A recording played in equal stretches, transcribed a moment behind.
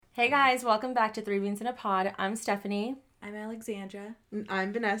Hey guys, welcome back to Three Beans in a Pod. I'm Stephanie. I'm Alexandra. And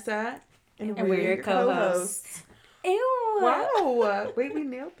I'm Vanessa. And we're your co-hosts. Ew! Wow! Wait, we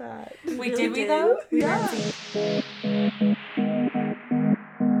nailed that. We did we though? Yeah.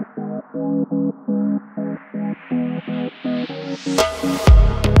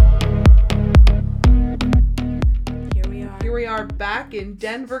 Here we are back in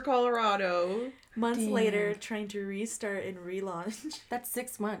Denver, Colorado. Months later, trying to restart and relaunch. That's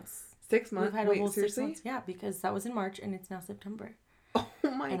 6 months. 6 months? We've had Wait, a whole seriously? 6 months. Yeah, because that was in March and it's now September. Oh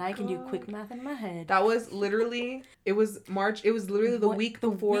my god. And I can do quick math in my head. That was literally, it was March. It was literally the week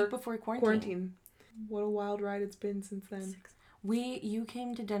before quarantine. What a wild ride it's been since then. You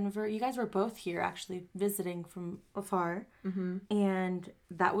came to Denver. You guys were both here actually visiting from afar. Mm-hmm. And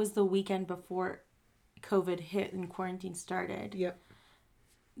that was the weekend before COVID hit and quarantine started. Yep.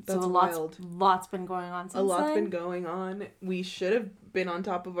 That's so wild. Lots been going on since A lot's then. been going on. We should have been on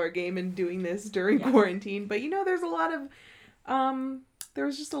top of our game and doing this during quarantine. But, there's a lot of... there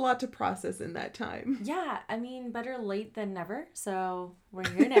was just a lot to process in that time. Yeah, I mean, better late than never. So we're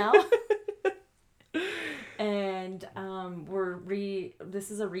here now. And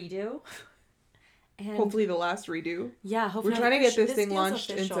this is a redo. And hopefully the last redo. Yeah, hopefully. We're trying to get this thing launched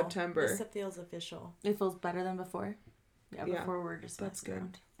in September. This feels official. It feels better than before. Yeah, before we're just that's good.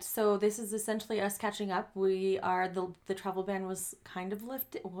 Around. So this is essentially us catching up. We are, the travel ban was kind of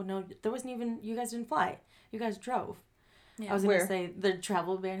lifted. Well, no, there wasn't even, you guys didn't fly. You guys drove. Yeah. I was going to say the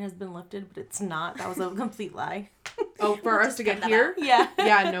travel ban has been lifted, but it's not. That was a complete lie. Oh, for us to get here? Yeah.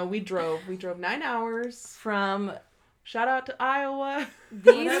 Yeah, no, we drove. We drove 9 hours. From... Shout out to Iowa.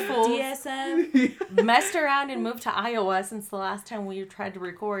 These fools DSM messed around and moved to Iowa since the last time we tried to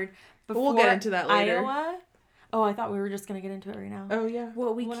record. We'll get into that later. Iowa? Oh, I thought we were just going to get into it right now. Oh, yeah.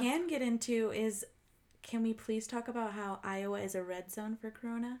 What we can get into is, can we please talk about how Iowa is a red zone for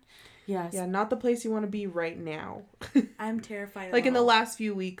Corona? Yes. Yeah, not the place you want to be right now. I'm terrified. Like in the last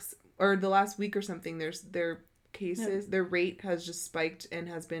few weeks, or the last week or something, their cases, their rate has just spiked and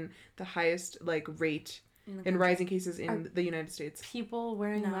has been the highest, rate in rising cases in the United States. People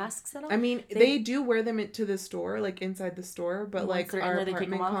wearing masks at all? I mean, they do wear them into the store, inside the store, but our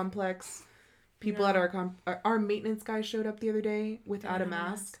apartment complex... People at our maintenance guy showed up the other day without a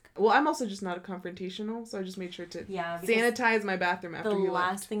mask. Well, I'm also just not confrontational, so I just made sure to sanitize my bathroom after he left. The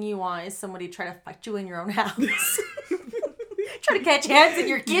last thing you want is somebody try to fight you in your own house. Try to catch hands in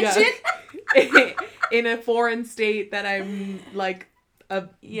your kitchen. Yeah. In a foreign state that I'm a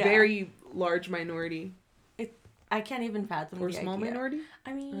very large minority. I can't even fathom or the small idea. Minority.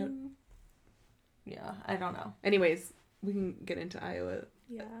 I mean, I don't know. Anyways, we can get into Iowa.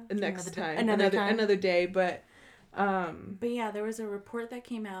 Yeah. Next time. Another day, but yeah, there was a report that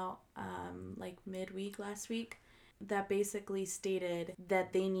came out midweek last week that basically stated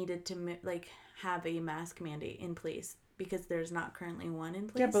that they needed to have a mask mandate in place because there's not currently one in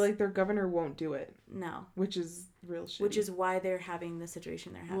place. Yeah, but their governor won't do it. No. Which is real shitty. Which is why they're having the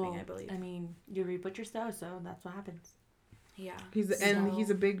situation they're having, I believe. I mean, you reap what you sow, so that's what happens. Yeah. He's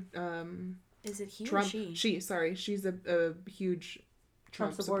a big is it he Trump, or she? She's a huge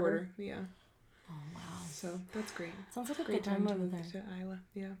Trump supporter. Yeah. Oh, wow. So, that's great. Sounds like a great time over there. To Iowa,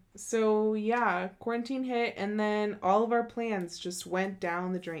 yeah. So, yeah, quarantine hit, and then all of our plans just went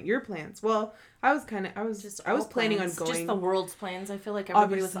down the drain. Your plans. Well, I was planning on going. Just the world's plans. I feel like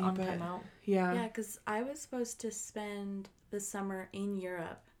everybody was on timeout. Yeah. Yeah, because I was supposed to spend the summer in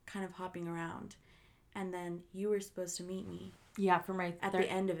Europe, kind of hopping around, and then you were supposed to meet me. Yeah, for my... At the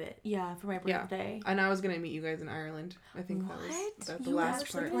end of it. Yeah, for my birthday. And I was going to meet you guys in Ireland. I think that was the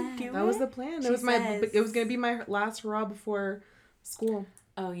last part. That was the plan. It was going to be my last hurrah before school.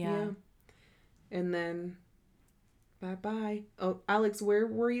 Oh, yeah. And then, bye-bye. Oh, Alex, where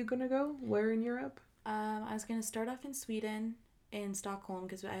were you going to go? Where in Europe? I was going to start off in Sweden, in Stockholm,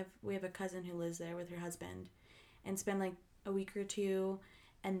 because we have a cousin who lives there with her husband, and spend a week or two,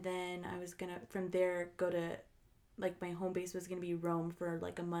 and then I was going to, from there, go to... my home base was going to be Rome for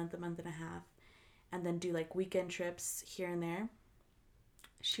a month and a half. And then do weekend trips here and there.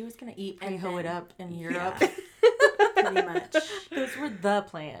 She was going to eat and hoe it up in Europe. Yeah, pretty much. Those were the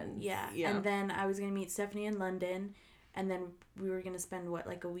plans. Yeah. And then I was going to meet Stephanie in London. And then we were going to spend,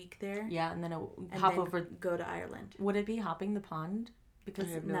 a week there? Yeah, and then go to Ireland. Would it be hopping the pond? Because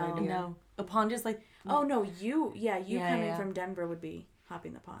I have no idea. No. A pond is Oh, no, you coming from Denver would be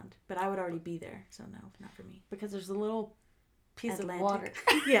hopping the pond, but I would already be there, so no, not for me. Because there's a little piece Atlantic. of water.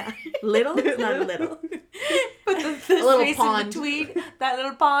 Yeah, little. It's not little, but the a little space pond in between that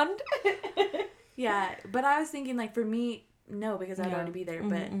little pond. Yeah, but I was thinking for me, no, because I'd already be there.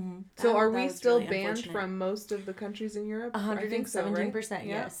 But so are we still really banned from most of the countries in Europe? 117%, right?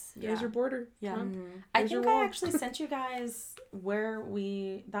 Yes. Yeah. There's your border. Yeah. I think I actually sent you guys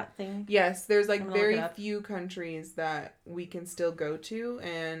that thing. Yes, there's like very few countries that we can still go to,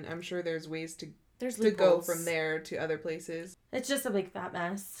 and I'm sure there's ways to go from there to other places. It's just a big fat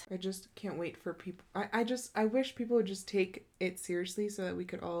mess. I just can't wait for people. I wish people would just take it seriously so that we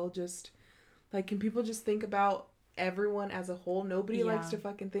could all just, like, can people just think about everyone as a whole? Nobody likes to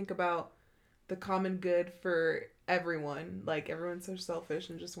fucking think about the common good for everyone. Like, everyone's so selfish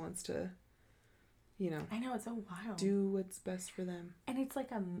and just wants to, I know, it's so wild. Do what's best for them. And it's like,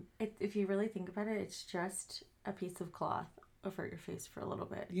 if you really think about it, it's just a piece of cloth over your face for a little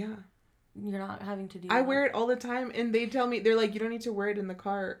bit. Yeah. You're not having to do I wear it all the time, and they tell me, they're like, you don't need to wear it in the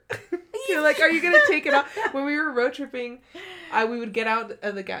car. They're like, are you going to take it off? When we were road tripping, we would get out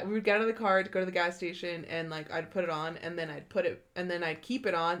of the car to go to the gas station, and like, I'd put it on, and then I'd keep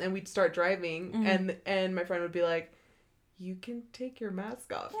it on, and we'd start driving, and my friend would be like, you can take your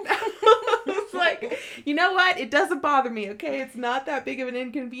mask off now. It's like, you know what? It doesn't bother me, okay? It's not that big of an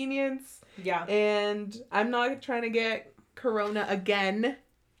inconvenience. Yeah. And I'm not trying to get corona again.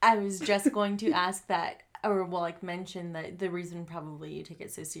 I was just going to ask that, or mention that the reason probably you take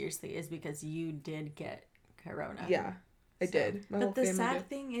it so seriously is because you did get corona. Yeah, I did. But the sad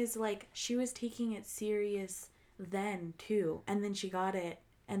thing is, like, she was taking it serious then too, and then she got it,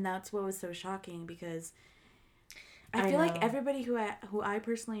 and that's what was so shocking, because I feel like everybody who I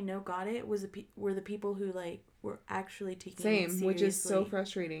personally know got it were the people who like were actually taking it seriously. Which is so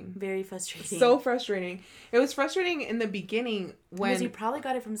frustrating. Very frustrating. So frustrating. It was frustrating in the beginning when... Because you probably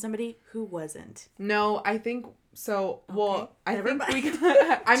got it from somebody who wasn't. No, I think so. Okay. Well, I think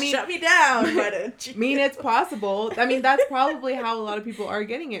we... Shut me down. I mean, it's possible. I mean, that's probably how a lot of people are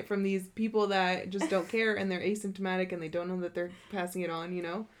getting it, from these people that just don't care and they're asymptomatic and they don't know that they're passing it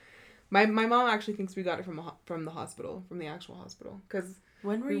on, My mom actually thinks we got it from the hospital, from the actual hospital, because...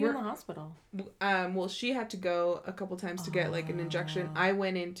 When were you in the hospital? Well, she had to go a couple times to get like an injection. I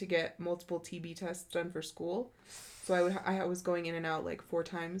went in to get multiple TB tests done for school, so I was going in and out like 4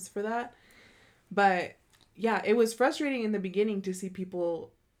 times for that. But yeah, it was frustrating in the beginning to see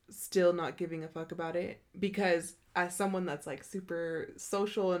people still not giving a fuck about it, because as someone that's like super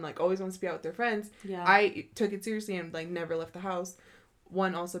social and like always wants to be out with their friends, I took it seriously and like never left the house.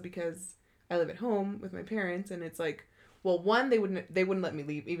 One, also because I live at home with my parents, and it's like, well, one, they wouldn't let me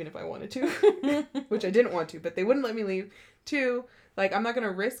leave even if I wanted to, which I didn't want to, but they wouldn't let me leave. 2, like, I'm not going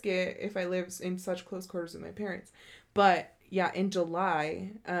to risk it if I live in such close quarters with my parents. But yeah, in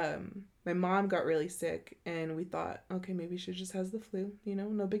July, my mom got really sick, and we thought, okay, maybe she just has the flu,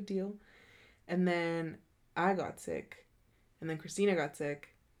 no big deal. And then I got sick, and then Christina got sick,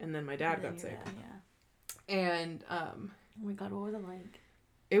 and then my dad got sick. Yeah. And oh my God, what was it like?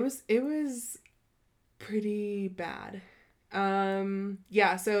 It was pretty bad.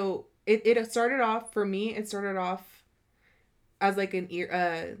 Yeah, so it started off, for me, it started off as like an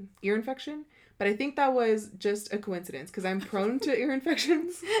ear infection, but I think that was just a coincidence, because I'm prone to ear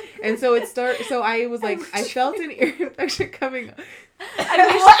infections, and so I was like, I felt an ear infection coming.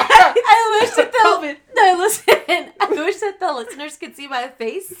 I wish that the listeners could see my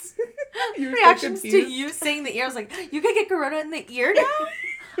face reactions to you saying the ear. I was like, you could get corona in the ear now?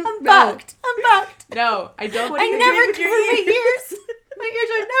 I'm fucked. No, I don't. I never cover my ears. My ears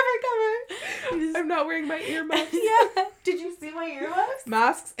are never covered. I'm not wearing my earmuffs. Yeah. Did you see my earmuffs?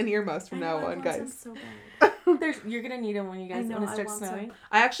 Masks and earmuffs from now on, guys. So bad. You're gonna need them when you guys when it starts snowing. Some.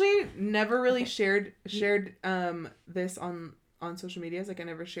 I actually never really shared this on social medias. Like, I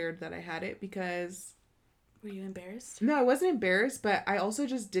never shared that I had it, because... Were you embarrassed? No, I wasn't embarrassed, but I also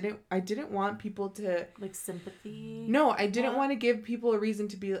just didn't want people to... Like, sympathy? No, I didn't want to give people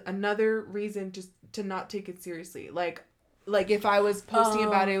another reason just to not take it seriously. Like if I was posting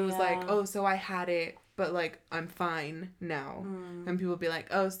about it, it was like, oh, so I had it, but like, I'm fine now. And people would be like,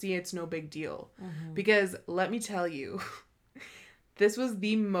 oh, see, it's no big deal. Mm-hmm. Because let me tell you, this was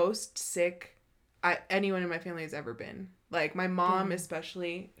the most sick anyone in my family has ever been. Like, my mom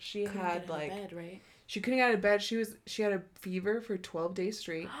especially, she couldn't had like... bed, right? She couldn't get out of bed. She had a fever for 12 days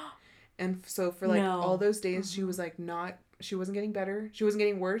straight. And so for like all those days, she was like she wasn't getting better. She wasn't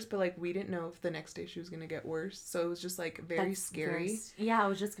getting worse, but like, we didn't know if the next day she was going to get worse. So it was just like very scary. Yeah, I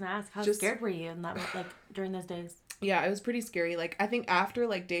was just going to ask, how scared were you in that, like, during those days? Yeah, it was pretty scary. Like, I think after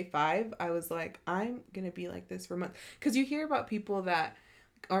like day 5, I was like, I'm going to be like this for months. Because you hear about people that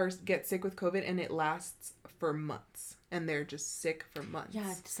get sick with COVID and it lasts for months. And they're just sick for months.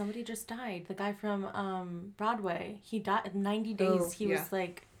 Yeah, somebody just died. The guy from Broadway. He died in 90 days. He was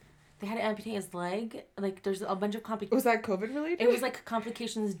like, they had to amputate his leg. Like, there's a bunch of complications. Was that COVID related? It was, like,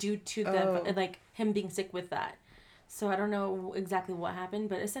 complications due to the, like, him being sick with that. So I don't know exactly what happened,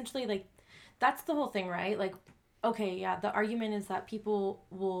 but essentially, like, that's the whole thing, right? Like, okay, yeah, the argument is that people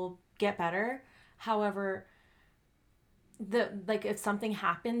will get better. However, if something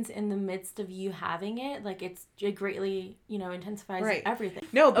happens in the midst of you having it, like, it greatly, intensifies everything.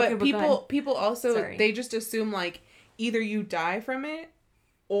 No, but people also, they just assume, like, either you die from it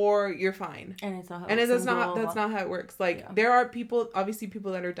or you're fine. And it's not how that's not how it works. Like, there are obviously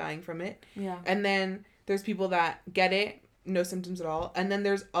people that are dying from it. Yeah. And then there's people that get it, no symptoms at all. And then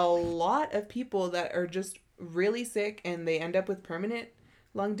there's a lot of people that are just really sick and they end up with permanent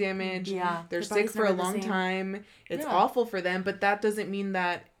lung damage. Yeah. They're sick for a long time. It's awful for them, but that doesn't mean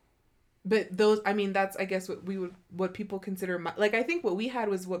that. But those, I mean, that's, I guess, what people consider, like, I think what we had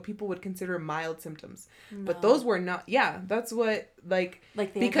was what people would consider mild symptoms. No. But those were not, that's what, like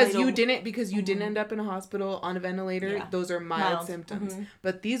because you didn't end up in a hospital on a ventilator, those are mild symptoms. Mm-hmm.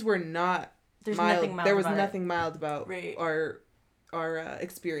 But these were not mild. There was nothing mild about our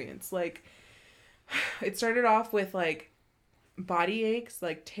experience. Like, it started off with, like, body aches,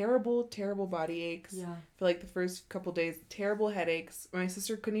 like terrible body aches for like the first couple days, terrible headaches. My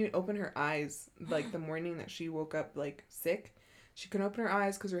sister couldn't even open her eyes, like the morning that she woke up, like, sick. She couldn't open her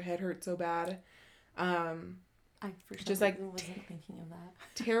eyes because her head hurt so bad. I for sure just like wasn't thinking of that.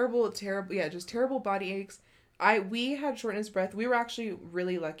 terrible just terrible body aches. We had shortness of breath. We were actually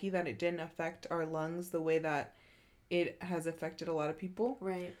really lucky that it didn't affect our lungs the way that it has affected a lot of people,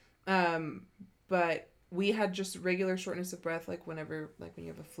 right? But we had just regular shortness of breath, like when you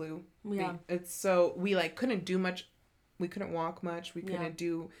have a flu. Yeah. We like couldn't do much. We couldn't walk much. We couldn't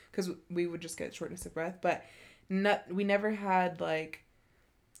do, because we would just get shortness of breath. But we never had, like,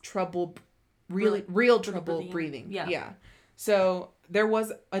 trouble, real trouble breathing. Yeah. So there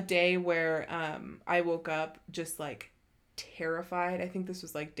was a day where I woke up just, like, terrified. I think this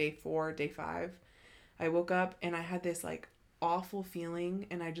was like day 4, day 5. I woke up and I had this, like, awful feeling,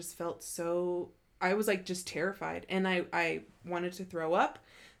 and I just felt I was, like, just terrified, and I wanted to throw up.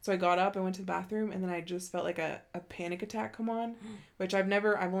 So I got up, I went to the bathroom, and then I just felt like a panic attack come on, which I've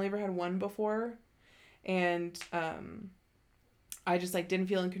only ever had one before. And I just, like, didn't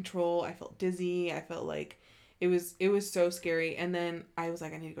feel in control. I felt dizzy. I felt like it was so scary. And then I was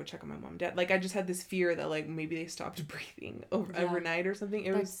like, I need to go check on my mom and dad. Like, I just had this fear that, like, maybe they stopped breathing overnight or something.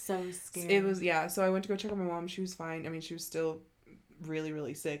 It was so scary. It was, so I went to go check on my mom. She was fine. I mean, she was still really,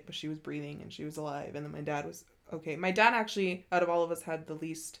 really sick, but she was breathing and she was alive. And then my dad was okay. My dad actually, out of all of us, had the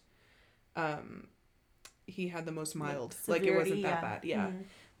least, he had the most mild, severity, like, it wasn't that bad. Yeah. Mm-hmm.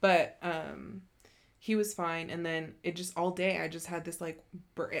 But he was fine. And then it just, all day I just had this, like,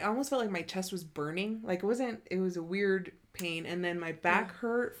 it almost felt like my chest was burning. Like, it was a weird pain. And then my back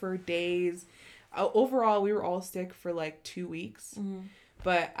hurt for days. Overall, we were all sick for, like, 2 weeks. Mm-hmm.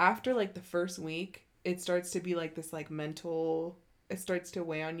 But after, like, the first week, it starts to be, like, this, like, it starts to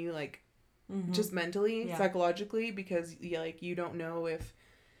weigh on you, like, just mentally, psychologically, because like, you don't know if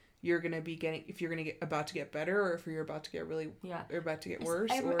you're gonna get about to get better, or if you're about to get or about to get worse.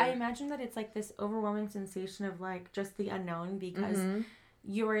 I imagine that it's, like, this overwhelming sensation of, like, just the unknown, because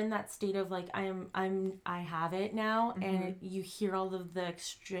you're in that state of, like, I have it now, and you hear all of the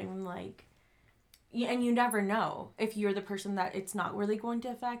extreme, like, and you never know if you're the person that it's not really going to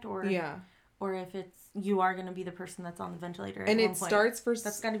affect, or if you are going to be the person that's on the ventilator. And it starts first,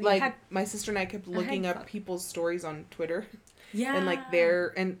 that's gotta be, like, my sister and I kept looking up people's stories on Twitter. Yeah. And, like,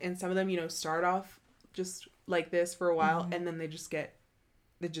 and some of them, start off just like this for a while, and then it just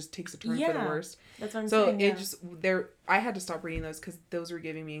takes a turn for the worst. That's what I'm saying. So I had to stop reading those, because those were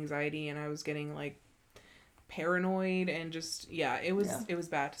giving me anxiety, and I was getting, like, paranoid, and just, it was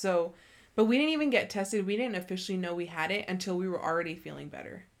bad. So, but we didn't even get tested. We didn't officially know we had it until we were already feeling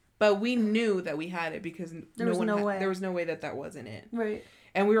better. But we knew that we had it, because there was no way that wasn't it. Right.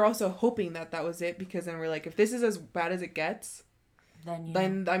 And we were also hoping that was it, because then we're like, if this is as bad as it gets,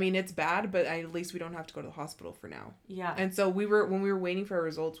 then I mean, it's bad, but at least we don't have to go to the hospital for now. Yeah. And so when we were waiting for our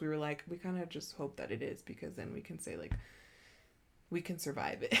results, we were like, we kind of just hope that it is, because then we can say, like, we can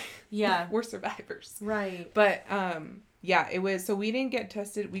survive it. Yeah. We're survivors. Right. But it was, so we didn't get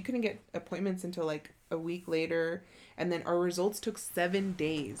tested. We couldn't get appointments until, like, a week later. And then our results took 7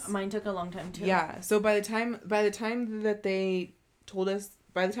 days. Mine took a long time too. Yeah. So by the time that they told us,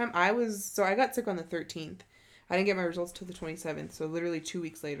 I got sick on the 13th. I didn't get my results till the 27th. So literally 2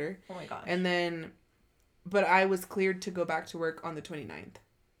 weeks later. Oh my gosh. And then, but I was cleared to go back to work on the 29th.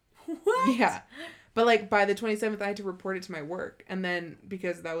 What? Yeah. But, like, by the 27th, I had to report it to my work. And then,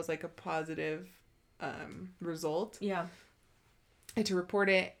 because that was, like, a positive result. Yeah. I had to report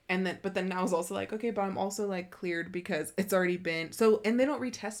it, but then I was also like, okay, but I'm also like cleared because it's already been and they don't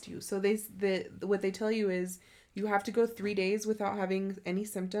retest you. So what they tell you is you have to go 3 days without having any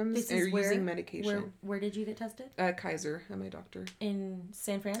symptoms or using medication. Where did you get tested? Kaiser, at my doctor. In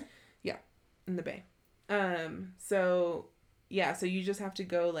San Fran? Yeah, in the Bay. So you just have to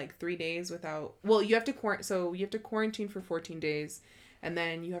go like 3 days without. Well, you have to quarantine for 14 days, and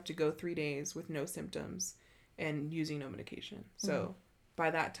then you have to go 3 days with no symptoms and using no medication. So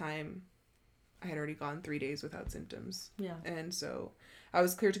by that time, I had already gone 3 days without symptoms. Yeah. And so I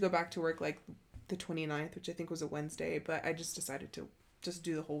was clear to go back to work like the 29th, which I think was a Wednesday, but I just decided to just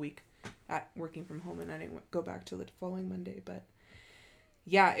do the whole week at working from home, and I didn't go back till the following Monday. But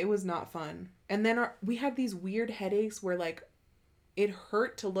yeah, it was not fun. And then we had these weird headaches where like it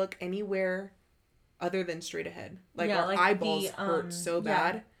hurt to look anywhere other than straight ahead. Like our eyeballs hurt so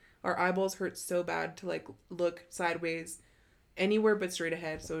bad. Yeah. Our eyeballs hurt so bad to like look sideways anywhere but straight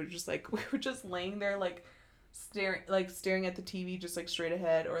ahead. So just like we were just laying there like staring at the TV just like straight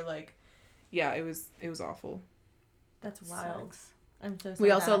ahead, or like it was awful. That's wild. Sucks. I'm so sorry.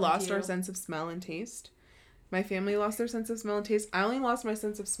 We also lost our sense of smell and taste. My family lost their sense of smell and taste. I only lost my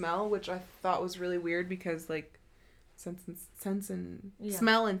sense of smell, which I thought was really weird because like sense and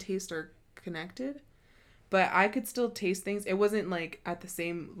smell and taste are connected. But I could still taste things. It wasn't like at the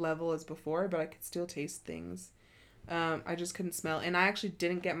same level as before, but I could still taste things. I just couldn't smell. And I actually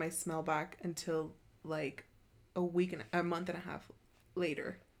didn't get my smell back until like a month and a half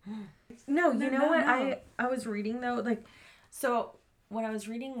later. No, you know what? No. I was reading though, like, so what I was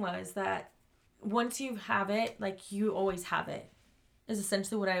reading was that once you have it, like you always have it, is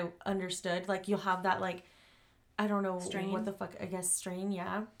essentially what I understood. Like you'll have that, like, I don't know what the fuck, I guess strain,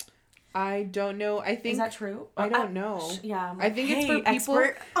 yeah. I don't know. I think... Is that true? I don't know. Yeah. I think it's for people...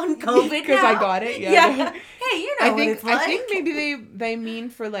 Expert on COVID because I got it. Yeah. Hey, you know what it's like. I think maybe they mean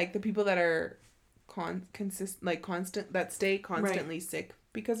for like the people that are that stay constantly sick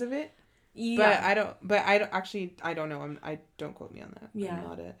because of it. Yeah. But I don't know. I don't quote me on that. Yeah. I'm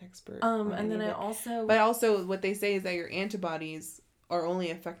not an expert. And then But also what they say is that your antibodies are only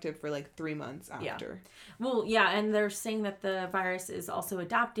effective for like 3 months after. Yeah. Well, yeah, and they're saying that the virus is also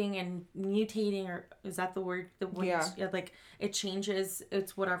adapting and mutating, or is that the word? Yeah, like it changes,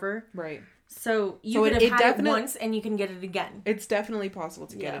 it's whatever. Right. So you could have had it once and you can get it again. It's definitely possible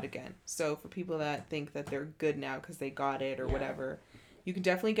to get it again. So for people that think that they're good now because they got it or whatever, you can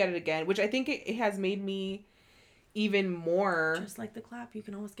definitely get it again, which I think it has made me even more... Just like the clap, you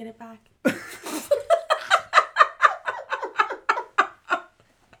can always get it back.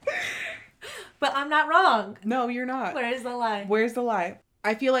 But I'm not wrong. No, you're not. Where's the lie? Where's the lie?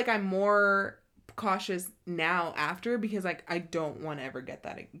 I feel like I'm more cautious now after because like I don't want to ever get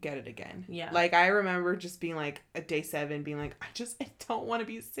it again. Yeah. Like I remember just being like at day 7 being like I don't want to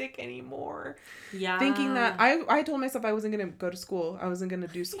be sick anymore. Yeah. Thinking that I told myself I wasn't going to go to school. I wasn't going to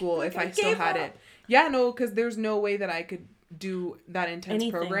do school if I still had it. Yeah, no, cuz there's no way that I could do that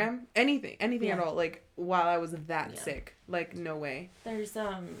intense program. Anything at all, like while I was that sick. Like no way. There's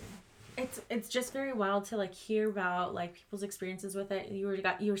it's just very wild to like hear about like people's experiences with it. You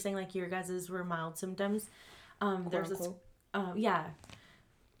were saying like your guys's were mild symptoms. There's this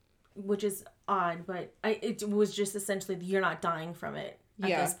which is odd, but it was just essentially you're not dying from it at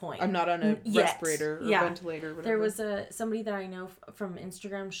this point. I'm not on a respirator or ventilator or whatever. There was somebody that I know from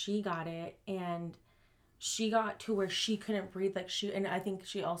Instagram, she got it and she got to where she couldn't breathe, and I think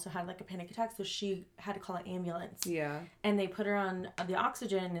she also had like a panic attack, so she had to call an ambulance. Yeah. And they put her on the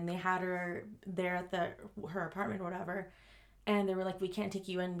oxygen, and they had her there at her apartment or whatever, and they were like, we can't take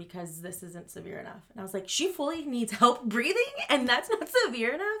you in because this isn't severe enough. And I was like, she fully needs help breathing, and that's not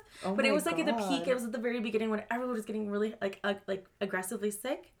severe enough? Oh but it was like at the peak, it was at the very beginning when everyone was getting really like aggressively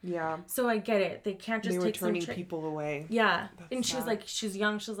sick. Yeah. So I get it. They can't just take turning people away. Yeah. That's and she's like, she's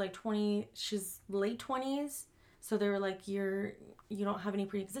young, she's like 20, she's late 20s. So they were like, you don't have any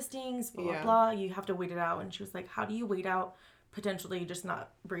pre-existings, blah, blah, blah. You have to wait it out. And she was like, how do you wait out potentially just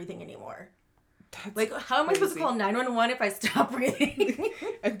not breathing anymore? That's like, how am I supposed to call 911 if I stop breathing?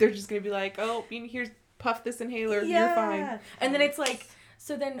 And they're just going to be like, oh, here's, puff this inhaler, you're fine. And then it's like,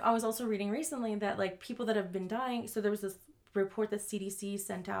 so then I was also reading recently that like people that have been dying, so there was this report that CDC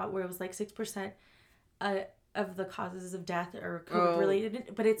sent out where it was like 6% of the causes of death are COVID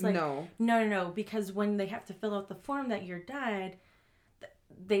related. But it's like, no, because when they have to fill out the form that you're dead,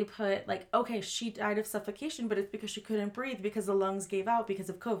 they put like, okay, she died of suffocation, but it's because she couldn't breathe because the lungs gave out because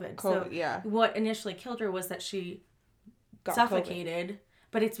of COVID. So what initially killed her was that she got suffocated, COVID.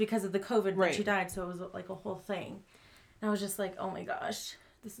 But it's because of the COVID that she died. So it was like a whole thing. And I was just like, oh my gosh,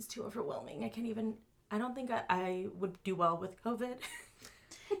 this is too overwhelming. I can't even I don't think I would do well with COVID.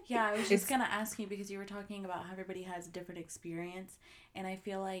 Yeah, I was just going to ask you because you were talking about how everybody has a different experience. And I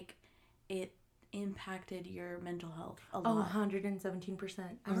feel like it impacted your mental health a lot. 117%.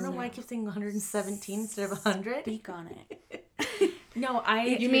 I don't know why I keep saying 117 instead of 100. Speak on it. No,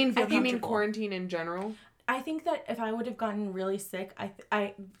 You mean quarantine in general? I think that if I would have gotten really sick,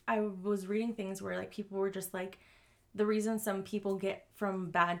 I was reading things where like people were just like, the reason some people get from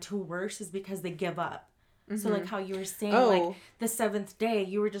bad to worse is because they give up. Mm-hmm. So like how you were saying, like the 7th day,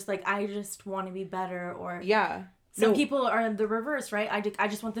 you were just like, I just want to be better, or some people are the reverse, right? I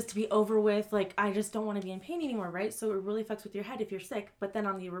just want this to be over with. Like, I just don't want to be in pain anymore, right? So it really fucks with your head if you're sick. But then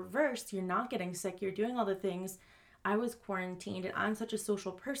on the reverse, you're not getting sick. You're doing all the things. I was quarantined, and I'm such a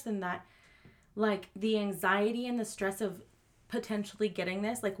social person that, like, the anxiety and the stress of potentially getting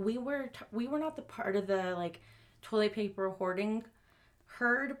this, like, we were not the part of the, like, toilet paper hoarding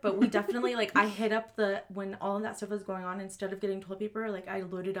herd, but we definitely, like, I hit up when all of that stuff was going on, instead of getting toilet paper, like, I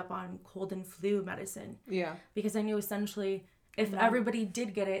loaded up on cold and flu medicine. Yeah. Because I knew essentially if everybody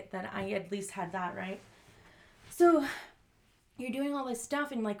did get it, then I at least had that, right? So you're doing all this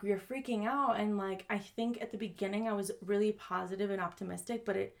stuff and, like, you're freaking out, and, like, I think at the beginning I was really positive and optimistic,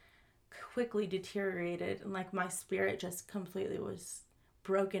 but it quickly deteriorated, and, like, my spirit just completely was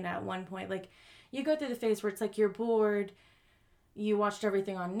broken at one point. Like, you go through the phase where it's like you're bored, you watched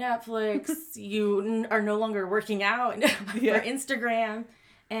everything on Netflix, you are no longer working out for Instagram,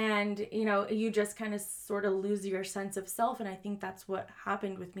 and, you know, you just kind of sort of lose your sense of self. And I think that's what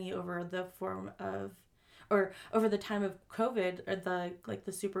happened with me over the time of COVID, or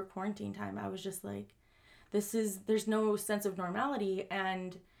the super quarantine time. I was just like, there's no sense of normality.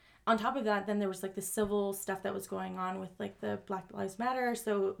 And on top of that, then there was, like, the civil stuff that was going on with, like, the Black Lives Matter.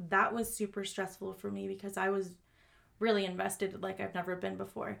 So that was super stressful for me because I was really invested like I've never been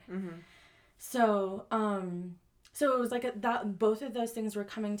before. Mm-hmm. So it was like that both of those things were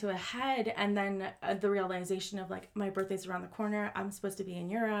coming to a head, and then the realization of, like, my birthday's around the corner, I'm supposed to be in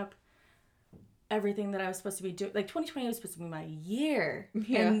Europe, everything that I was supposed to be doing, like, 2020 was supposed to be my year.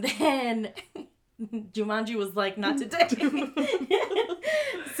 Yeah. And then Jumanji was like, not today.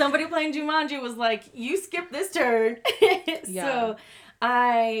 Somebody playing Jumanji was like, you skipped this turn. So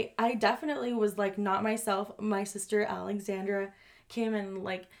I definitely was, like, not myself. My sister Alexandra came and,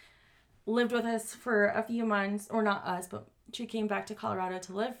 like, lived with us for a few months, or not us, but she came back to Colorado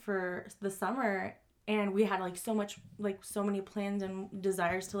to live for the summer, and we had, like, so many plans and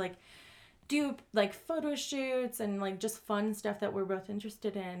desires to, like, do, like, photo shoots and, like, just fun stuff that we're both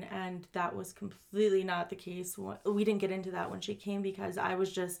interested in, and that was completely not the case. We didn't get into that when she came because I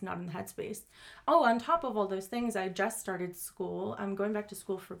was just not in the headspace. Oh, on top of all those things, I just started school. I'm going back to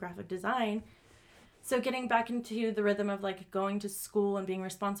school for graphic design. So getting back into the rhythm of, like, going to school and being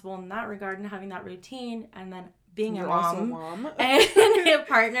responsible in that regard and having that routine, and then being a mom and a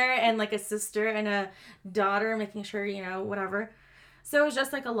partner and, like, a sister and a daughter, making sure, you know, whatever. So it was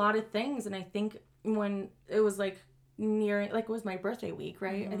just, like, a lot of things. And I think when it was, like, nearing, like, it was my birthday week,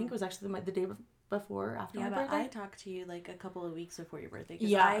 right? Mm-hmm. I think it was actually the day before, after my birthday. I talked to you, like, a couple of weeks before your birthday.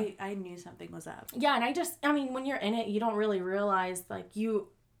 Because I knew something was up. Yeah, and I mean, when you're in it, you don't really realize, like, you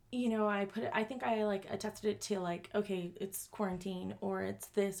know, I think I, like, attested it to, like, okay, it's quarantine, or it's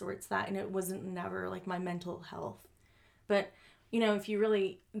this, or it's that. And it wasn't never, like, my mental health. But, you know, if you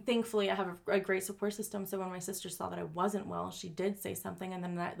really, thankfully, I have a great support system. So when my sister saw that I wasn't well, she did say something, and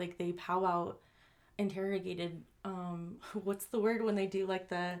then that, like, they powwow interrogated, what's the word when they do, like,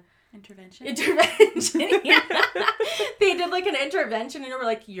 the intervention? Yeah. They did, like, an intervention, and they were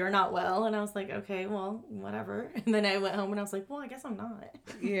like, you're not well. And I was like, okay, well, whatever. And then I went home and I was like, well, I guess I'm not.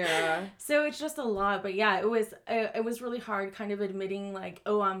 Yeah. So it's just a lot. But yeah, it was really hard kind of admitting, like,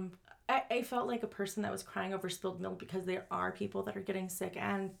 oh, I felt like a person that was crying over spilled milk, because there are people that are getting sick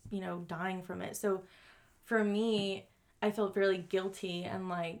and, you know, dying from it. So for me, I felt really guilty and,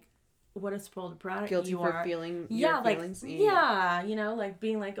 like, what a spoiled brat guilty you for are. Feeling your feelings. Yeah, you know, like,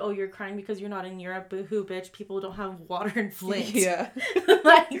 being like, oh, you're crying because you're not in Europe. Boo-hoo, bitch. People don't have water and Flint. Yeah.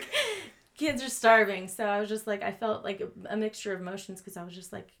 Like, kids are starving. So I was just like, I felt like a mixture of emotions, because I was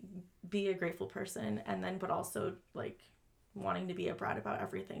just like, be a grateful person, and then, but also, like, wanting to be a brat about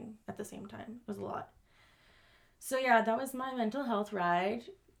everything at the same time. It was a lot. So yeah, that was my mental health ride,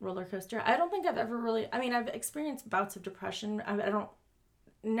 roller coaster. I don't think I've ever really, I mean, I've experienced bouts of depression.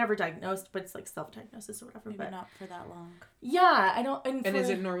 Never diagnosed, but it's like self-diagnosis or whatever. Maybe but not for that long. Yeah, I don't. And is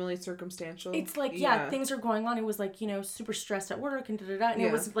it normally circumstantial? It's like, yeah, things are going on. It was like, you know, super stressed at work and da-da-da. And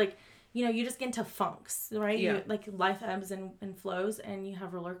it was like, you know, you just get into funks, right? Yeah. You, like, life ebbs and flows, and you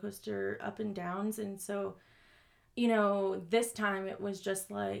have roller coaster up and downs. And so, you know, this time it was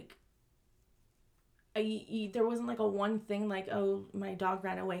just like, there wasn't like a one thing like, oh, my dog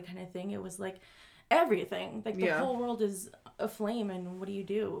ran away kind of thing. It was like everything. Like the whole world is aflame, and what do you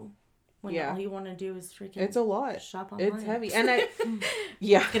do when all you want to do is freaking? It's a lot. Shop online. It's heavy, and I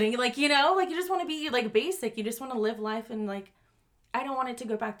getting like you just want to be like basic. You just want to live life, and like I don't want it to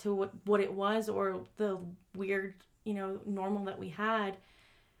go back to what it was or the weird normal that we had,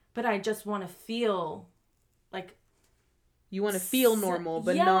 but I just want to feel like. You want to feel normal,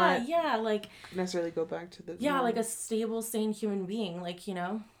 but not like necessarily go back to the normal. Like a stable, sane human being, like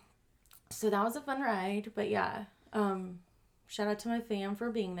So that was a fun ride, but shout out to my fam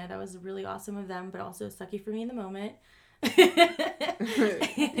for being there. That was really awesome of them, but also sucky for me in the moment.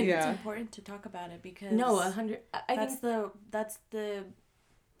 It's important to talk about it because 100. That's the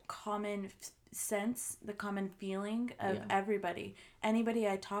common sense, the common feeling of everybody. Anybody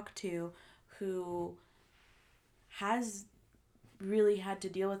I talk to who has really had to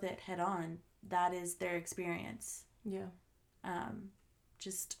deal with it head on, that is their experience.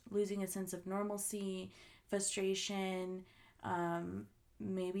 Just losing a sense of normalcy, frustration,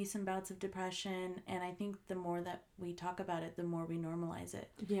 maybe some bouts of depression, and I think the more that we talk about it, the more we normalize it.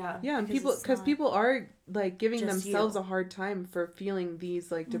 And people are like giving themselves a hard time for feeling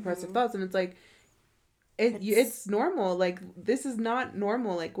these like depressive thoughts, and it's like it's normal. Like this is not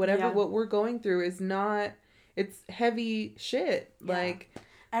normal. Like whatever what we're going through is not. It's heavy shit. Like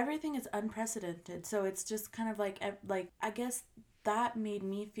everything is unprecedented, so it's just kind of like I guess that made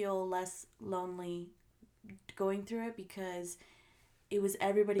me feel less lonely going through it because it was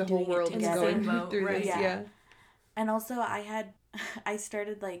everybody doing it together. Through this, yeah. And also I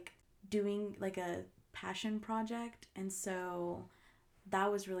started like doing like a passion project, and so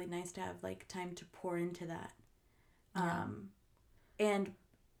that was really nice to have like time to pour into that. And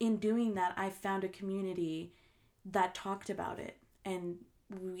in doing that, I found a community that talked about it, and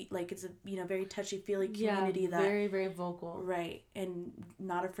we like it's a very touchy-feely community that very, very vocal, right, and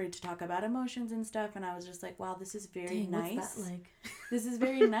not afraid to talk about emotions and stuff. And I was just like, wow, this is very nice. What's that like? This is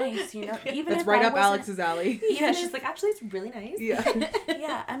very nice, even it's if right up Alex's alley. She's like, actually, it's really nice.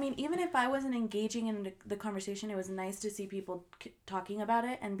 I mean, even if I wasn't engaging in the conversation, it was nice to see people talking about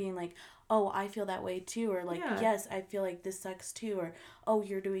it and being like, oh, I feel that way too, or like, yes, I feel like this sucks too, or oh,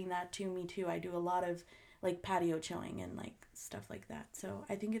 you're doing that too, me too. I do a lot of like patio chilling and like stuff like that. So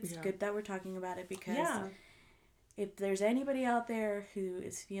I think it's good that we're talking about it because if there's anybody out there who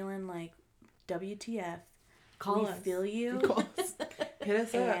is feeling like WTF, call us. Feel you. Call us. Hit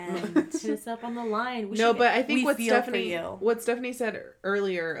us up. Hit us up on the line. But I think what Stephanie said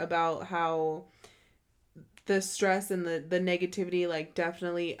earlier about how the stress and the negativity like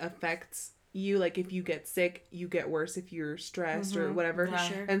definitely affects you. Like if you get sick, you get worse if you're stressed or whatever.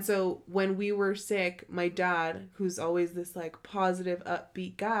 Sure. And so when we were sick, my dad, who's always this like positive,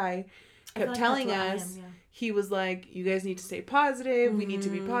 upbeat guy, kept telling us, he was like, you guys need to stay positive. We need to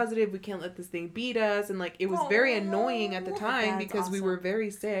be positive. We can't let this thing beat us. And like, it was very annoying at the time because we were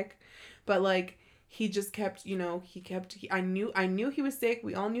very sick, but like, he just kept, I knew he was sick.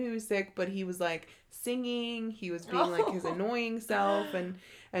 We all knew he was sick, but he was like singing. He was being like his annoying self.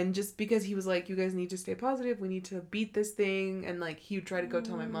 And just because he was like, you guys need to stay positive. We need to beat this thing. And like, he would try to go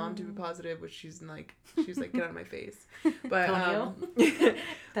tell my mom to be positive, which she was like, get out of my face. But,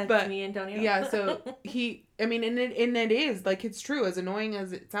 That's me, Antonio. Yeah. So and it is like, it's true, as annoying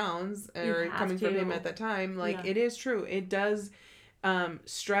as it sounds, or coming from him at that time, like it is true. It does.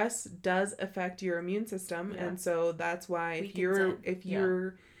 Stress does affect your immune system, and so that's why if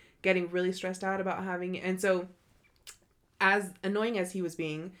you're getting really stressed out about having, and so as annoying as he was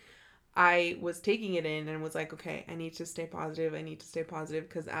being, I was taking it in and was like, okay, I need to stay positive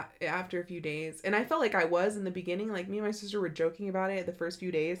because after a few days, and I felt like I was in the beginning, like me and my sister were joking about it the first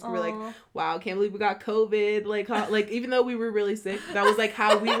few days. We were like, wow, can't believe we got COVID, like even though we were really sick, that was like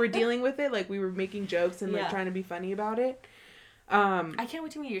how we were dealing with it, like we were making jokes and like trying to be funny about it. I can't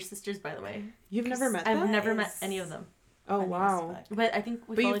wait to meet your sisters, by the way. You've never met them? I've never met any of them. Oh, wow. But I think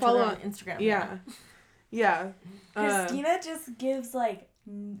we follow on Instagram. Yeah. Christina just gives, like,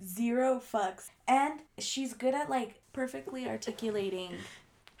 0 fucks. And she's good at, like, perfectly articulating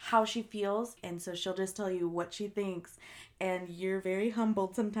how she feels. And so she'll just tell you what she thinks. And you're very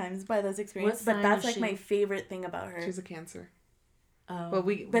humbled sometimes by those experiences. But that's, like, my favorite thing about her. She's a Cancer.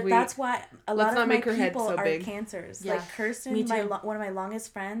 But that's why a lot of my people are big. Cancers. Yeah. Like Kirsten, one of my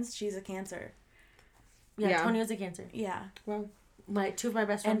longest friends, she's a Cancer. Yeah. Tonio's a Cancer. Yeah. Well, two of my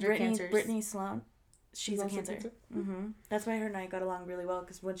best friends are Cancers. Brittany Sloan, she's a Cancer. Mm-hmm. That's why her and I got along really well,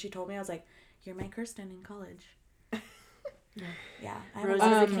 because when she told me, I was like, "You're my Kirsten in college." Yeah. I Rosie's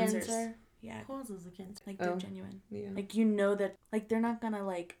a Cancer. Yeah. Poses against. Like, they're genuine. Yeah. Like, you know that, like, they're not gonna,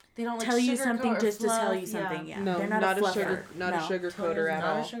 like, they don't, like, tell you something just to tell you something. Yeah. No, they're not a sugar coder at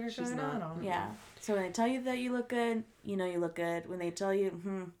all. She's not. Yeah. So when they tell you that you look good, you know you look good. When they tell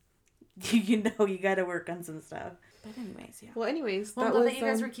you, you know you gotta work on some stuff. But anyways, yeah. Well, anyways, that was, that you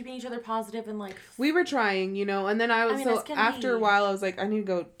guys were keeping each other positive and, like... We were trying, you know, and then after a while, I was like, I need to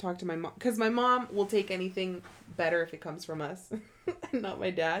go talk to my mom. Because my mom will take anything better if it comes from us. Not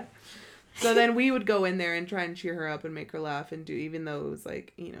my dad. So then we would go in there and try and cheer her up and make her laugh and do, even though it was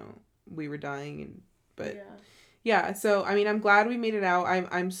like, you know, we were dying. But yeah, so, I mean, I'm glad we made it out.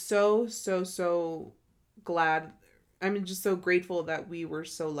 I'm so glad. I'm just so grateful that we were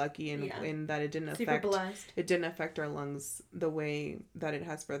so lucky and that it didn't affect our lungs the way that it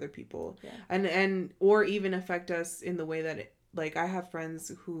has for other people. Yeah. And or even affect us in the way that it, like, I have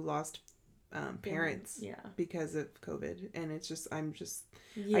friends who lost parents because of COVID, and it's just I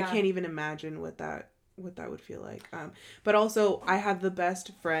can't even imagine what that would feel like. But also I had the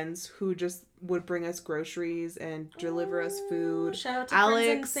best friends who just would bring us groceries and deliver us food. Shout out to Alex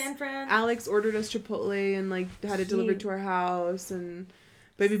in San Fran. Alex ordered us Chipotle and like had it delivered to our house, and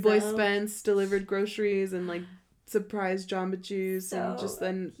baby boy Spence delivered groceries and like surprised Jamba Juice, and just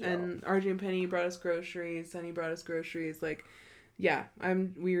and RJ and Penny brought us groceries. Sunny brought us groceries. Like, yeah,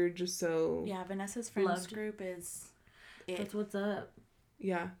 we were just so Vanessa's friends group is it. That's what's up.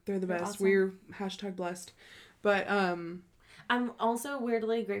 Yeah, they're the best. Awesome. We're #blessed. But I'm also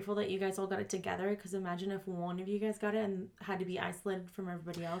weirdly grateful that you guys all got it together, because imagine if one of you guys got it and had to be isolated from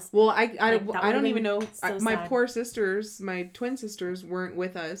everybody else. Well, I don't even know. My poor sisters, my twin sisters, weren't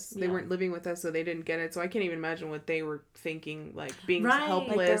with us. They weren't living with us, so they didn't get it. So I can't even imagine what they were thinking, like being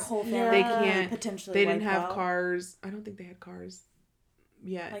helpless. Like their whole family potentially. They didn't have cars. I don't think they had cars.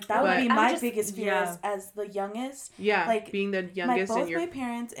 Yeah, like that would be my biggest fear as the youngest. Yeah, like being the youngest. Both my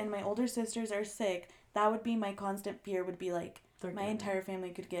parents and my older sisters are sick. That would be my constant fear. Would be like my entire family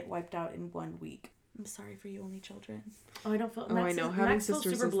could get wiped out in 1 week. I'm sorry for you, only children. Oh, I don't feel. I know. Having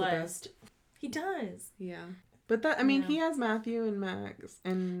sisters super blessed. He does. Yeah. But that, I mean, he has Matthew and Max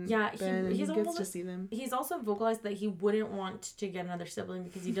and Ben, and he gets to see them. He's also vocalized that he wouldn't want to get another sibling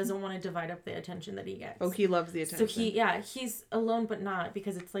because he doesn't want to divide up the attention that he gets. Oh, he loves the attention. So he's alone but not,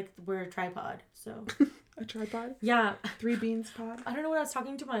 because it's like we're a tripod, so. A tripod? Yeah. 3 beans pod? I don't know what I was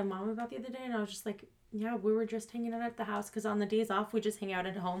talking to my mom about the other day, and I was just like, yeah, we were just hanging out at the house, because on the days off, we just hang out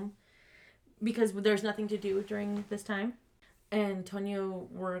at home because there's nothing to do during this time. And Tonio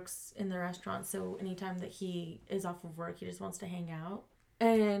works in the restaurant, so anytime that he is off of work, he just wants to hang out.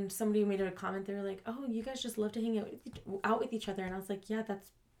 And somebody made a comment, they were like, oh, you guys just love to hang out with each other. And I was like, yeah,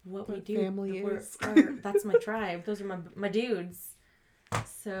 that's what we do. Family is. That's my tribe. Those are my dudes.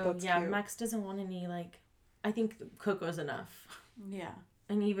 So, that's cute. Max doesn't want any, like, I think Coco's enough. Yeah.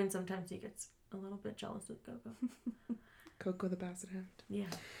 And even sometimes he gets a little bit jealous with Coco. Coco the Basset Hound. Yeah.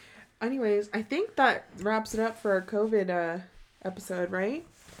 Anyways, I think that wraps it up for our COVID episode, right?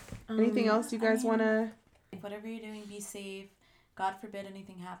 Anything else you guys want to... Whatever you're doing, be safe. God forbid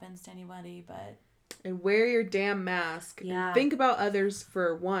anything happens to anybody, but... And wear your damn mask. Yeah. And think about others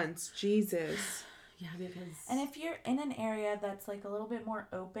for once. Jesus. Yeah, because... And if you're in an area that's like a little bit more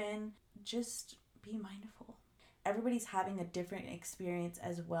open, just be mindful. Everybody's having a different experience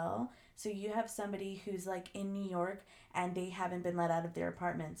as well. So you have somebody who's like in New York and they haven't been let out of their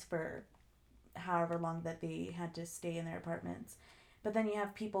apartments for however long that they had to stay in their apartments. But then you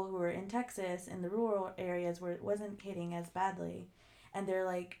have people who are in Texas, in the rural areas where it wasn't hitting as badly. And they're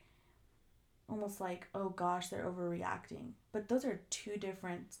like, almost like, oh gosh, they're overreacting. But those are 2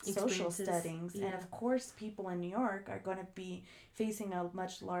 different social settings. Yeah. And of course, people in New York are going to be facing a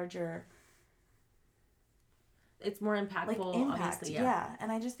much larger... It's more impactful, obviously. Yeah.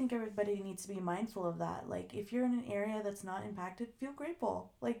 And I just think everybody needs to be mindful of that. Like, if you're in an area that's not impacted, feel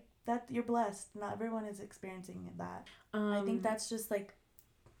grateful. Like, that you're blessed. Not everyone is experiencing that. I think that's just, like,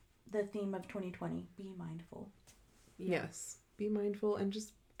 the theme of 2020. Be mindful. Yes. Be mindful and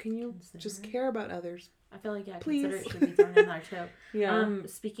just, just care about others. I feel like, please. Consider it should be thrown in there, too. Yeah.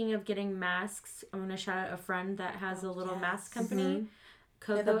 Speaking of getting masks, I'm going to shout out a friend that has a little mask company. Mm-hmm.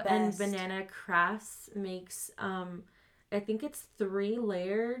 Coco and Banana Crafts makes, I think it's 3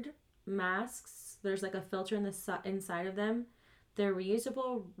 layered masks. There's like a filter in the inside of them. They're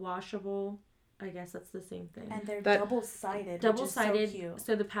reusable, washable. I guess that's the same thing. And they're double-sided, which is so cute.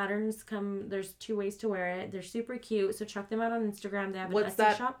 So the patterns there's 2 ways to wear it. They're super cute. So check them out on Instagram. They have an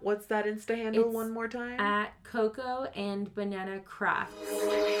Etsy shop. What's that Insta handle one more time? At Coco and Banana Crafts.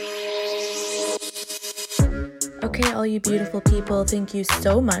 Okay, all you beautiful people, thank you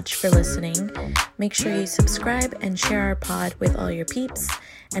so much for listening. Make sure you subscribe and share our pod with all your peeps.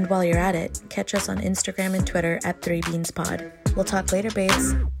 And while you're at it, catch us on Instagram and Twitter at 3BeansPod. We'll talk later,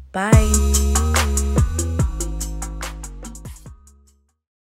 babes. Bye.